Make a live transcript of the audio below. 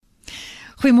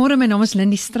Goeiemôre, my naam is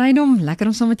Lindy Strydom. Lekker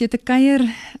om saam met jou te kuier.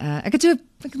 Ek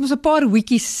het mos 'n paar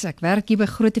weekies. Ek werk hier by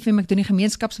Groot FM, ek doen die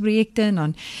gemeenskapsprojekte en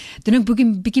dan doen ek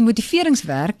bietjie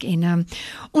motiveringswerk en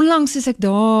onlangs is ek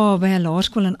daar by 'n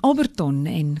laerskool in Alberton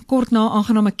en kort na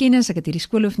aangename kennis, ek het hierdie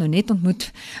skoolhoof nou net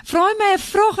ontmoet. Vra hy my 'n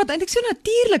vraag wat eintlik so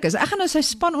natuurlik is. Ek gaan nou sy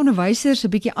span onderwysers 'n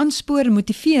bietjie aanspoor en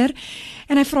motiveer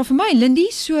en hy vra vir my,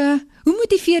 Lindy, so hoe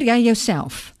motiveer jy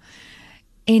jouself?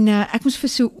 En ek moes vir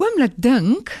so 'n oomblik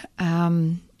dink,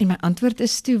 en my antwoord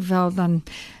is toe wel dan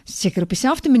seker op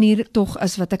dieselfde manier tog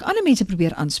as wat ek ander mense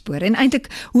probeer aanspoor en eintlik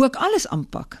hoe ek alles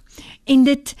aanpak. En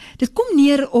dit kom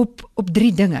neer op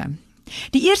 3 dinge.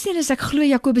 Die eerste een is ek glo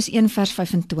Jakobus 1 vers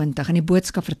 25 in die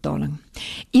boodskapvertaling.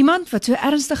 Iemand wat so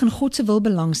ernstig in God se wil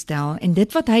belangstel en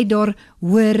dit wat hy daar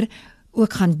hoor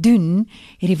ook gaan doen,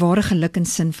 het die ware geluk en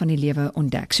sin van die lewe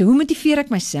ontdek. So hoe motiveer ek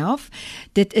myself?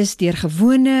 Dit is deur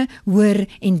gewone hoor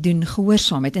en doen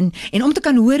gehoorsaamheid. En om te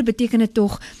kan hoor beteken dit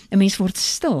tog 'n mens word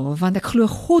stil, want ek glo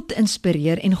God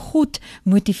inspireer en God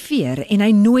motiveer en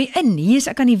hy nooi in. Hier is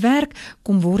ek aan die werk,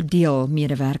 kom word deel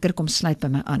medewerker, kom sluit by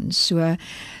my aan. So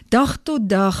dag tot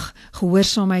dag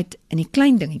gehoorsaamheid in die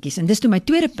klein dingetjies. En dis toe my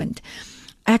tweede punt.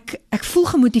 Ek voel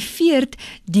gemotiveerd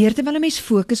deur terwyl 'n mens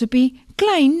fokus op die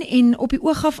klein en op die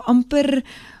oog af amper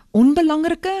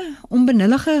onbelangrike,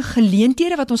 onbenullige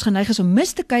geleenthede wat ons geneig is om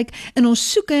mis te kyk in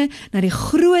ons soeke na die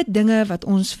groot dinge wat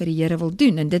ons vir die Here wil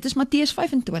doen. En dit is Matteus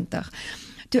 25.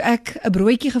 Toe ek 'n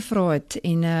broodjie gevra het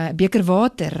en 'n beker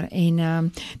water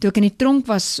en toe ek in die tronk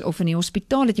was of in die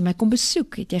hospitaal het jy my kom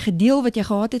besoek, het jy gedeel wat jy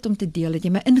gehad het om te deel, het jy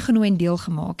my ingenooi en deel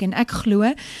gemaak en ek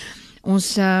glo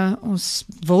Ons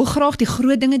wil graag die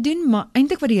groot dinge doen, maar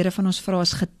eintlik wat die Here van ons vra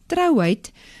is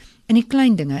getrouheid in die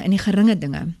klein dinge, in die geringe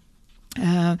dinge.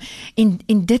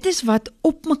 En dit is wat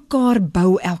op mekaar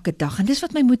bou elke dag. En dis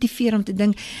wat my motiveer om te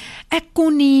dink, ek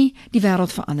kon nie die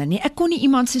wêreld verander nie. Ek kon nie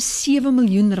iemand se 7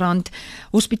 miljoen rand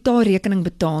hospitaalrekening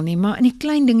betaal nie, maar in die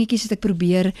klein dingetjies het ek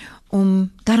probeer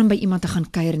om daarom by iemand te gaan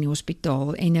kuier in die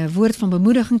hospitaal en 'n woord van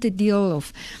bemoediging te deel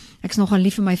of ek is nogal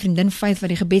lief vir my vriendin Faith wat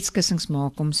die gebedskussings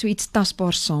maak om so iets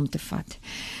tasbaar saam te vat.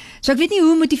 So ek weet nie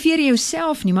hoe motiveer jy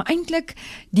jouself nie, maar eintlik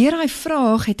deur daai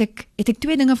vraag het ek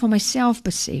 2 dinge van myself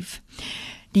besef.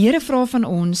 Die Here vra van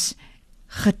ons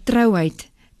getrouheid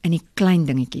in die klein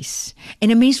dingetjies. En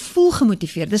 'n mens voel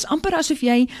gemotiveerd. Dis amper asof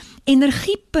jy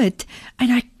energie put in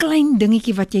daai klein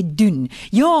dingetjie wat jy doen.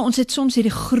 Ja, ons het soms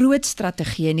hierdie groot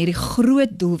strategieë en hierdie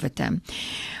groot doelwitte.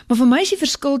 Maar vir my is die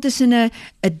verskil tussen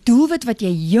 'n doelwit wat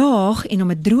jy jaag en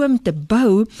om 'n droom te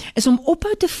bou, is om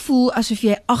ophou te voel asof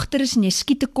jy agter is en jy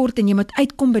skiet tekort en jy moet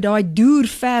uitkom by daai duur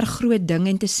ver groot ding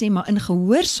en te sê maar in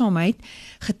gehoorsaamheid,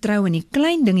 getrou in die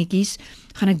klein dingetjies,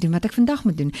 gaan ek doen wat ek vandag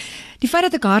moet doen. Die feit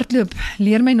dat ek hardloop,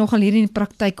 leer my nogal hier in die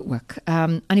praktyk ook.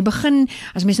 Aan die begin,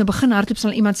 as mense nou begin hardloop,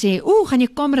 sal iemand sê, gaan jy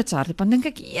Kamerads hardloop? Dan dink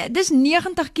ek, ja, dis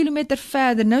 90 km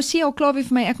verder. Nou sê jy al klaar weer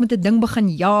vir my, ek moet 'n ding begin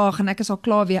jaag en ek is al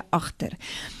klaar weer agter.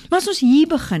 Maar as ons hier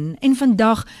begin en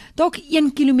vandag dalk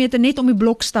 1 kilometer net om die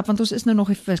blok stap, want ons is nou nog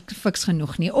nie fiks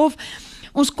genoeg nie, of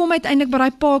ons kom uiteindelik by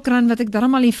daai parkrun wat ek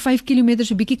darm al die 5 km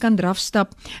so bietjie kan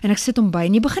drafstap en ek sit hom by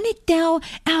en jy begin net tel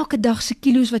elke dag se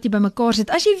kilos wat jy bymekaar sit.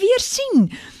 As jy weer sien,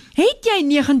 het jy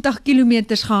 90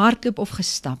 km gehardloop of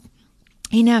gestap?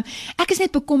 En ek is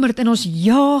net bekommerd in ons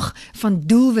jaag van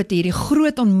doelwitte, hierdie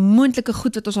groot onmoontlike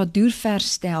goed wat ons al duur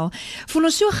verstel, voel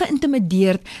ons so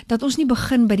geïntimideerd dat ons nie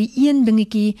begin by die een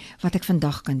dingetjie wat ek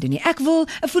vandag kan doen nie. Ek wil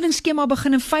 'n voedingsskema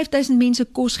begin en 5000 mense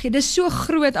kos gee. Dis so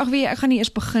groot. Ag weet jy, ek gaan nie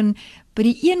eers begin by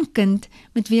die een kind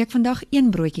met wie ek vandag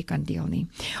 1 broodjie kan deel nie.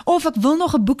 Of ek wil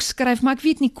nog 'n boek skryf, maar ek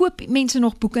weet nie, koop mense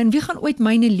nog boeke en wie gaan ooit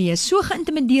myne lees? So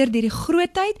geïntimideer deur die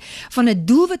grootheid van 'n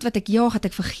doelwit wat ek jaag, dat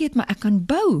ek vergeet, maar ek kan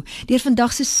bou deur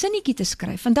vandag se sinnetjie te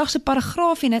skryf, vandag se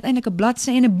paragraaf en uiteindelik 'n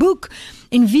bladsy en 'n boek.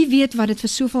 En wie weet wat dit vir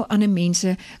soveel ander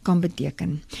mense kan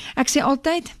beteken. Ek sê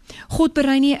altyd, God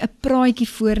berei nie 'n praatjie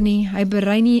voor nie, hy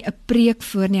berei nie 'n preek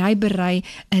voor nie, hy berei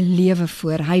 'n lewe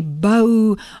voor. Hy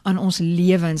bou aan ons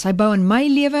lewens. Hy bou in my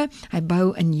lewe, hy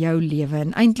bou in jou lewe.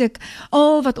 En eintlik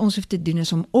al wat ons hoef te doen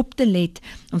is om op te let,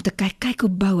 om te kyk hoe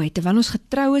bou hy, terwyl ons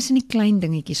getrou is in die klein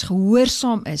dingetjies,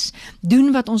 gehoorsaam is,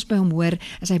 doen wat ons by hom hoor,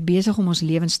 is hy besig om ons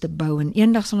lewens te bou. En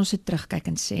eendag sal ons so terugkyk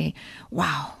en sê,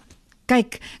 wow,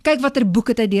 kyk watter boek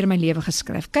het hy deur my lewe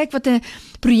geskryf, kyk wat 'n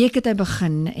projek het hy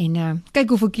begin en kyk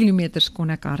hoeveel kilometers kon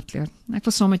ek hardloop. Ek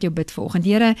wil saam met jou bid vanoggend.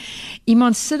 Here,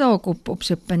 iemand sit dalk op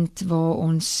so 'n punt waar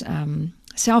ons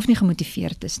self nie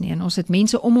gemotiveerd is nie en ons het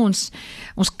mense om ons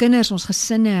kinders, ons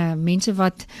gesinne, mense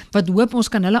wat hoop ons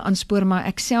kan hulle aanspoor, maar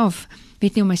ek self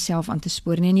weet nie om myself aan te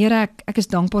spoor nie. En Here, ek is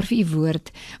dankbaar vir u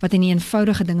woord wat in die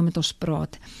eenvoudige dinge met ons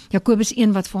praat. Jakobus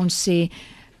 1 wat vir ons sê,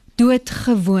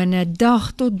 doodgewone,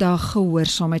 dag tot dag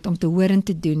gehoorsaamheid om te hoor en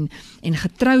te doen en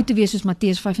getrou te wees soos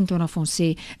Matteus 25 vir ons sê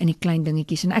in die klein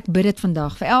dingetjies. En ek bid dit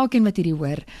vandag vir elkeen wat hierdie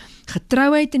hoor.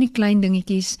 Getrouheid in die klein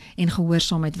dingetjies en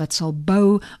gehoorsaamheid wat sal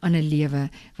bou aan 'n lewe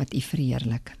wat U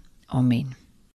verheerlik. Amen.